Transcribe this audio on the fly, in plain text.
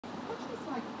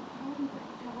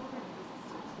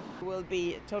Will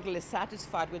be totally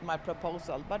satisfied with my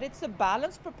proposal, but it's a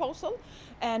balanced proposal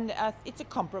and it's a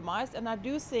compromise, and I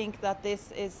do think that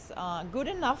this is good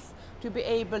enough to be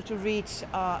able to reach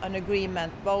an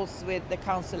agreement both with the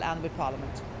Council and with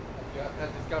Parliament. You have had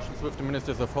discussions with the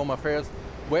Ministers of Home Affairs.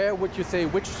 Where would you say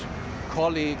which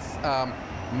colleagues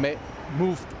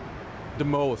moved the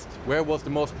most? Where was the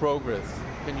most progress?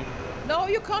 Can you? No,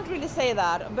 you can't really say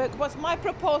that, because my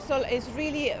proposal is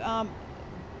really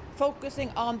focusing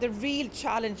on the real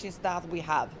challenges that we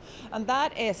have, and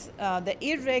that is the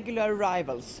irregular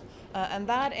arrivals, and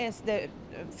that is the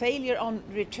failure on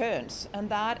returns, and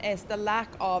that is the lack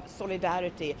of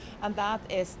solidarity, and that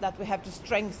is that we have to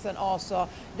strengthen also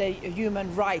the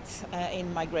human rights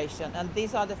in migration, and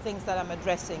these are the things that I'm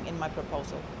addressing in my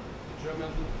proposal.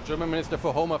 German Minister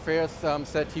for Home Affairs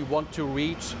said he wants to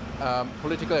reach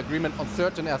political agreement on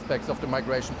certain aspects of the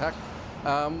Migration Pact.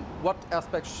 What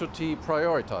aspects should he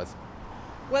prioritize?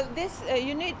 Well,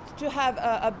 you need to have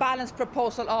a balanced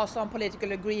proposal also on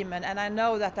political agreement, and I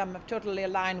know that I'm totally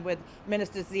aligned with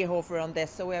Minister Seehofer on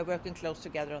this, so we are working close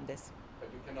together on this. But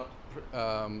you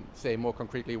cannot say more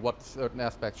concretely what certain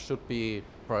aspects should be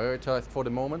prioritized for the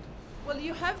moment? Well,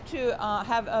 you have to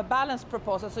have a balanced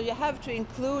proposal, so you have to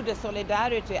include the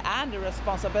solidarity and the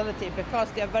responsibility,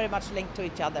 because they are very much linked to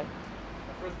each other.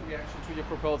 The first reaction to your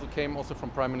proposal came also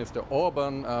from Prime Minister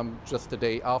Orban just the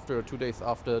day after, 2 days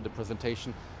after the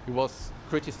presentation. He was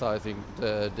criticizing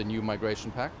the new migration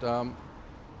pact.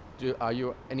 Are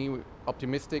you any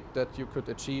optimistic that you could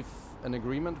achieve an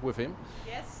agreement with him?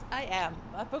 Yes, I am,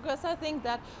 because I think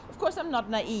that, of course, I'm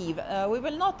not naive. We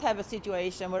will not have a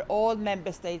situation where all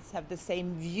member states have the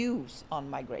same views on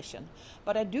migration.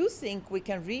 But I do think we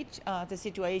can reach the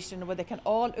situation where they can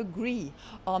all agree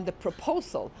on the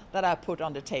proposal that I put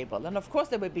on the table. And of course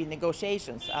there will be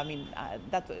negotiations, I mean,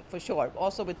 that for sure,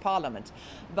 also with Parliament.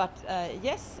 But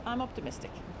yes, I'm optimistic.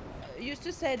 I used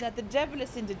to say that the devil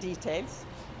is in the details.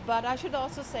 But I should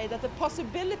also say that the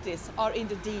possibilities are in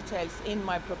the details in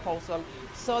my proposal.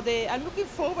 So I'm looking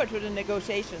forward to the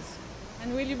negotiations.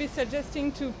 And will you be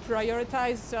suggesting to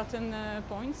prioritize certain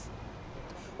points?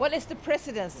 Well, it's the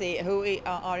presidency who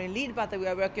are in lead, but we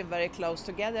are working very close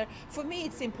together. For me,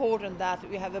 it's important that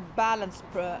we have a balanced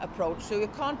approach. So you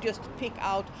can't just pick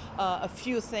out a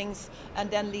few things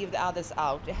and then leave the others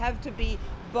out. You have to be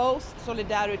both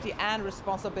solidarity and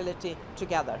responsibility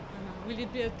together. Will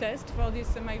it be a test for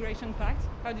this migration pact?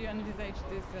 How do you envisage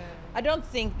this? I don't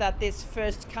think that this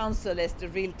first council is the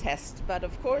real test, but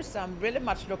of course I'm really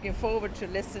much looking forward to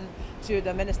listen to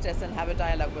the ministers and have a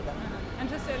dialogue with them. And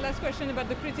just a last question about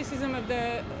the criticism of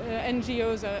the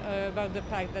NGOs about the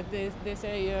pact, that they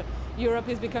say Europe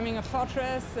is becoming a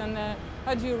fortress, and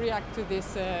how do you react to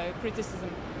this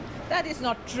criticism? That is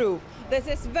not true. This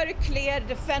is very clear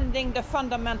defending the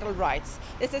fundamental rights.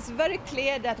 This is very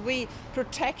clear that we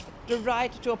protect the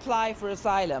right to apply for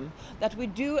asylum, that we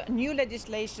do new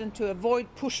legislation to avoid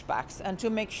pushbacks and to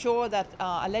make sure that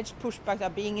alleged pushbacks are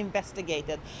being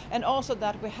investigated, and also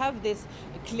that we have this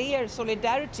clear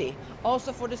solidarity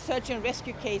also for the search and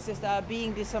rescue cases that are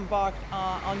being disembarked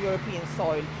on European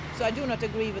soil. So I do not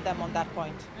agree with them on that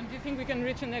point. And do you think we can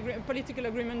reach a political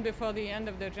agreement before the end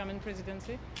of the German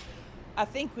presidency? I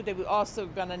think that we're also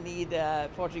going to need a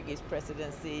Portuguese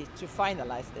presidency to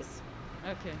finalize this.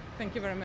 Okay, thank you very much.